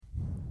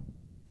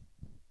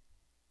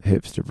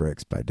Hipster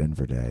Bricks by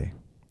Denver Day.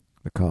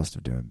 The Cost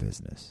of Doing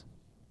Business.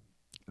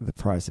 The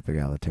Price of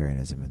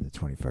Egalitarianism in the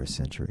 21st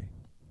Century.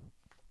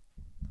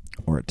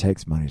 Or It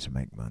Takes Money to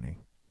Make Money.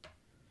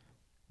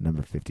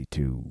 Number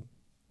 52.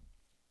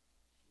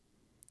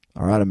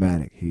 Our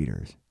automatic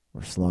heaters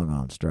were slung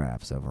on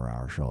straps over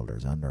our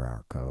shoulders under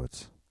our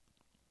coats.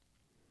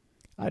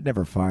 I'd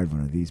never fired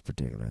one of these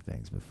particular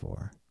things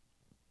before.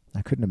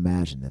 I couldn't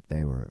imagine that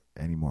they were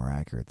any more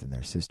accurate than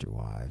their sister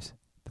wives,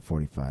 the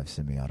 .45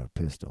 semi-auto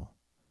pistol.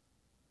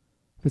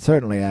 But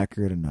certainly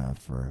accurate enough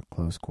for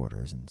close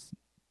quarters and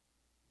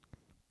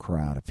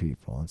crowd of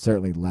people, and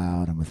certainly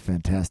loud and with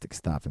fantastic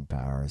stopping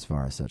power as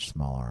far as such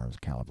small arms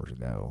calibers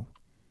go.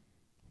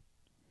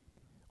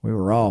 We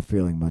were all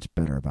feeling much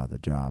better about the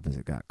job as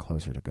it got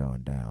closer to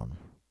going down.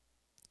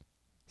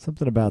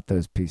 Something about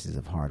those pieces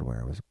of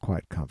hardware was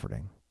quite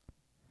comforting,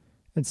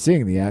 and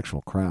seeing the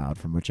actual crowd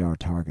from which our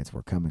targets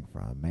were coming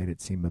from made it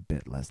seem a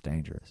bit less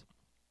dangerous.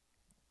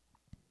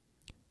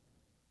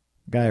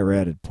 The guy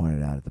Red had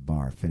pointed out at the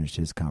bar finished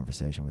his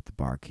conversation with the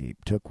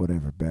barkeep, took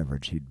whatever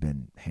beverage he'd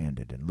been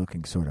handed, and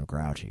looking sort of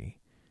grouchy,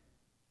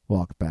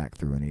 walked back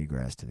through an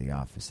egress to the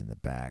office in the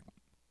back.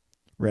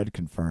 Red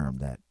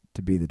confirmed that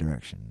to be the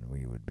direction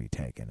we would be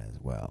taking as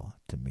well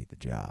to meet the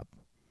job.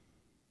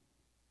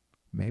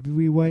 Maybe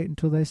we wait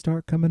until they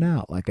start coming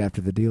out, like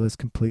after the deal is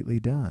completely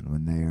done,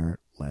 when they are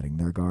letting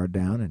their guard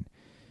down, and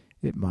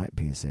it might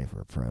be a safer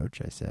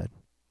approach, I said.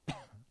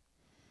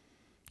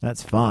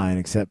 That's fine,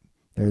 except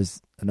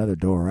there's another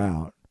door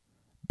out,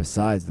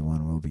 besides the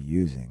one we'll be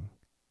using.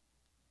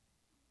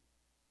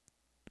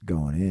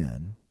 Going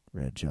in,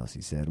 Red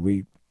Chelsea said.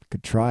 We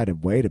could try to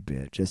wait a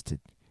bit just to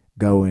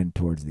go in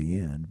towards the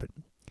end, but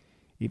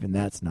even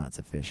that's not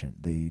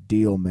sufficient. The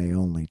deal may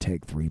only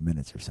take 3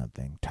 minutes or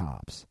something,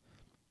 tops.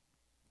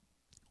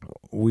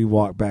 We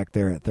walked back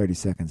there at 30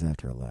 seconds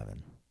after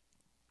 11.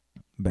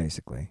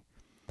 Basically.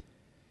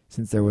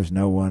 Since there was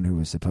no one who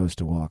was supposed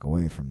to walk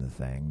away from the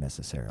thing,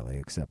 necessarily,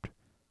 except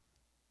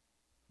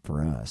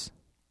for us.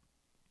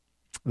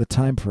 The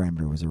time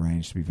parameter was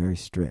arranged to be very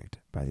strict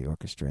by the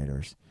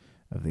orchestrators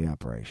of the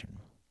operation.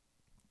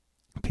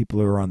 People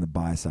who are on the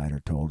buy side are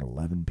told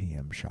 11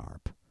 p.m.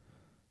 sharp.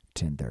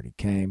 10:30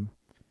 came.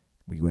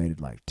 We waited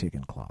like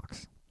ticking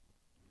clocks.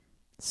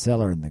 The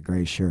seller in the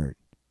gray shirt,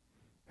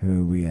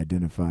 who we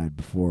identified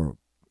before,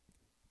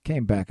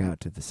 came back out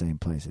to the same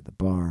place at the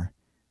bar,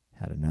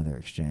 had another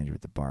exchange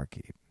with the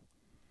barkeep.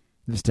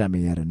 This time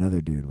he had another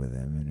dude with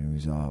him, and he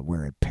was all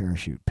wearing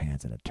parachute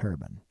pants and a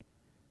turban.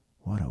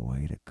 What a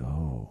way to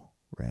go,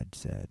 Red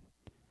said.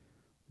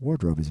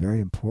 Wardrobe is very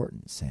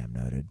important, Sam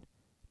noted.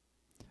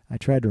 I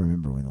tried to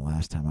remember when the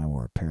last time I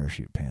wore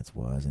parachute pants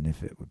was, and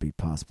if it would be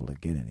possible to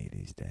get any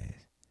these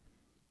days.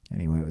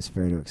 Anyway, it was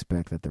fair to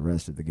expect that the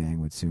rest of the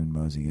gang would soon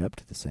mosey up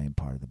to the same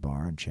part of the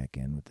bar and check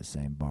in with the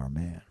same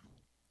barman.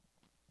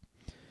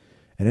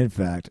 And in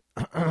fact,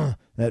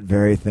 that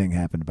very thing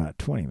happened about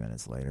 20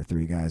 minutes later.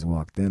 3 guys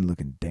walked in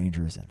looking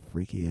dangerous and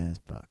freaky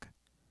as fuck.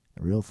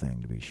 A real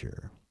thing, to be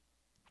sure.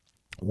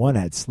 One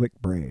had slick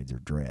braids or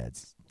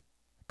dreads.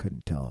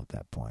 Couldn't tell at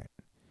that point.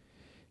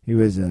 He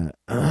was,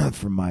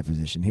 from my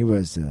position, he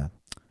was a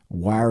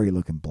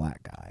wiry-looking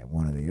black guy.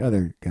 One of the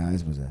other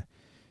guys was a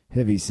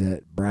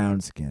heavy-set,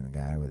 brown-skinned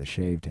guy with a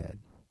shaved head.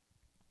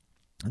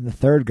 And the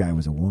third guy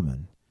was a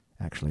woman,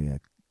 actually a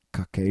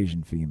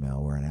Caucasian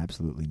female wearing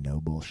absolutely no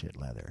bullshit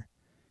leather.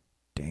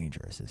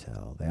 Dangerous as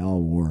hell. They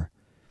all wore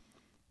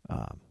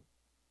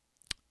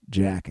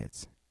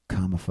jackets,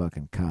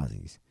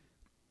 kamikazes.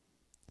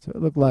 So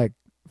it looked like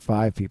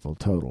 5 people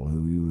total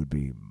who we would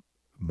be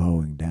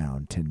mowing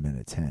down 10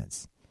 minutes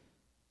hence.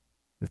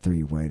 The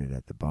 3 waited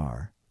at the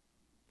bar,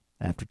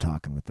 after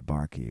talking with the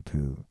barkeep,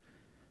 who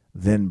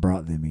then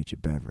brought them each a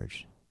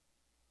beverage.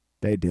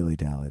 They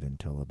dilly-dallied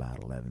until about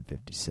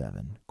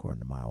 11:57, according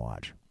to my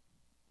watch.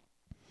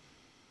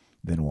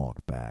 Then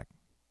walked back.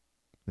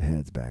 The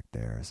head's back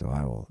there, so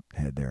I will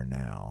head there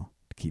now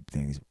to keep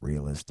things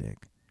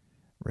realistic,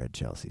 Red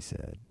Chelsea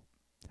said.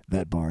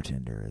 That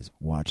bartender is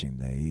watching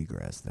the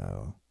egress,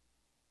 though,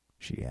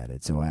 she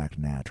added, so act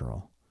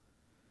natural.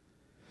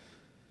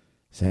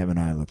 Sam and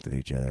I looked at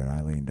each other, and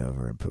I leaned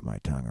over and put my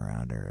tongue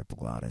around her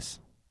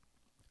epiglottis.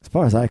 As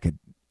far as I could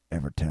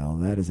ever tell,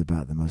 that is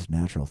about the most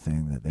natural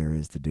thing that there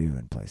is to do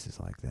in places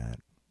like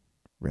that.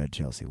 Red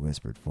Chelsea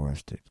whispered for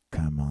us to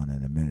come on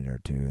in a minute or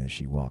two as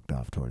she walked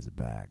off towards the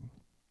back.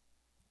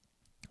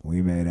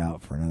 We made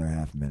out for another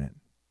half minute,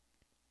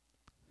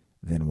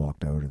 then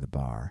walked over to the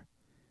bar,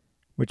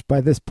 which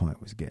by this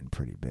point was getting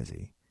pretty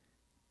busy.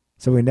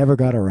 So we never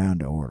got around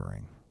to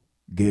ordering.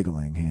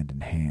 Giggling hand in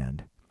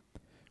hand,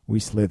 we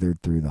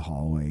slithered through the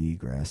hallway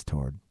egress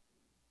toward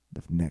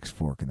the next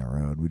fork in the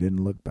road. We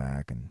didn't look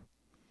back, and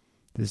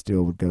this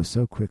deal would go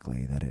so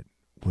quickly that it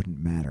wouldn't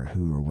matter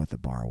who or what the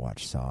bar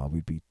watch saw.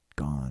 We'd be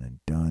gone and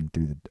done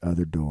through the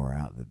other door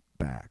out the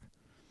back.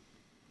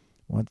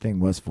 One thing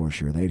was for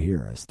sure, they'd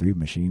hear us. 3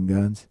 machine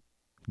guns,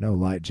 no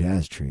light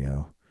jazz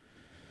trio.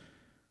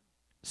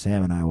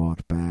 Sam and I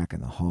walked back,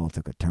 and the hall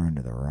took a turn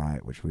to the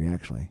right, which we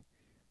actually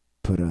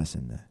put us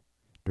in the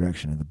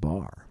direction of the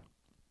bar.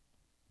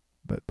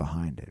 but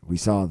behind it. We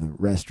saw the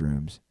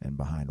restrooms and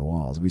behind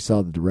walls. We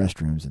saw the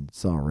restrooms and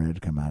saw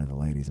Red come out of the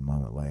ladies a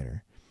moment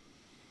later.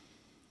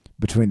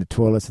 Between the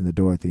toilets and the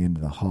door at the end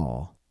of the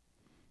hall,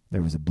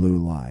 there was a blue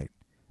light,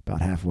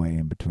 about halfway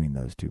in between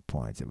those 2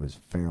 points. It was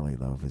fairly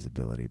low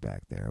visibility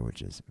back there,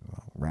 which is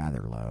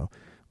rather low,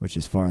 which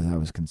as far as I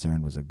was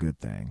concerned was a good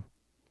thing.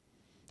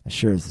 As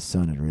sure as the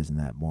sun had risen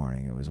that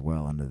morning, it was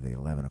well into the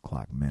 11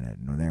 o'clock minute,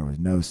 and there was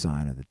no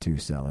sign of the 2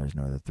 sellers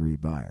nor the 3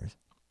 buyers.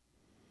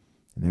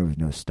 And there was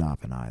no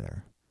stopping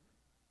either.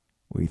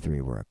 We 3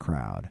 were a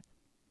crowd,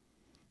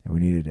 and we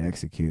needed to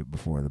execute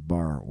before the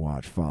bar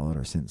watch followed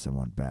or sent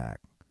someone back.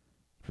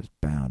 It was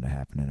bound to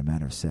happen in a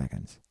matter of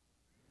seconds.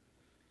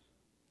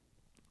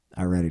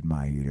 I readied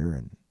my heater,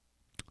 and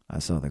I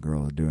saw the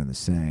girls doing the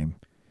same.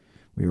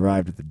 We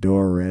arrived at the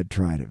door. Red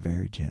tried it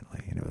very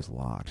gently, and it was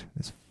locked.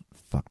 This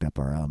fucked up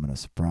our element of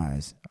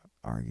surprise,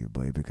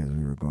 arguably, because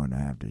we were going to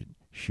have to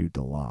shoot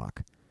the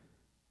lock.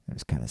 It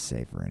was kind of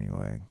safer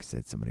anyway, because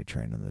had somebody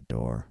trained on the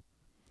door.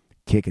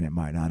 Kicking it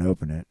might not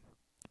open it.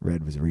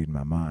 Red was reading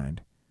my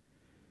mind.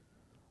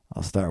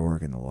 I'll start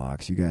working the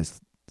locks. You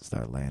guys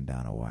start laying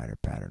down a wider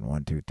pattern.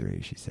 1, 2,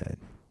 3, she said.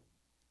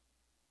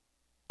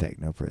 Take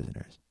no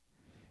prisoners.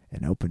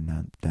 And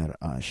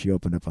she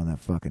opened up on that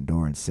fucking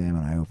door, and Sam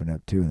and I opened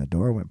up too, and the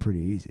door went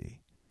pretty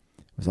easy.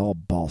 It was all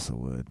balsa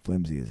wood,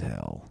 flimsy as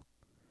hell.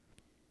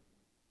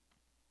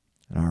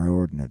 And our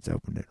ordnance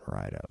opened it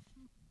right up.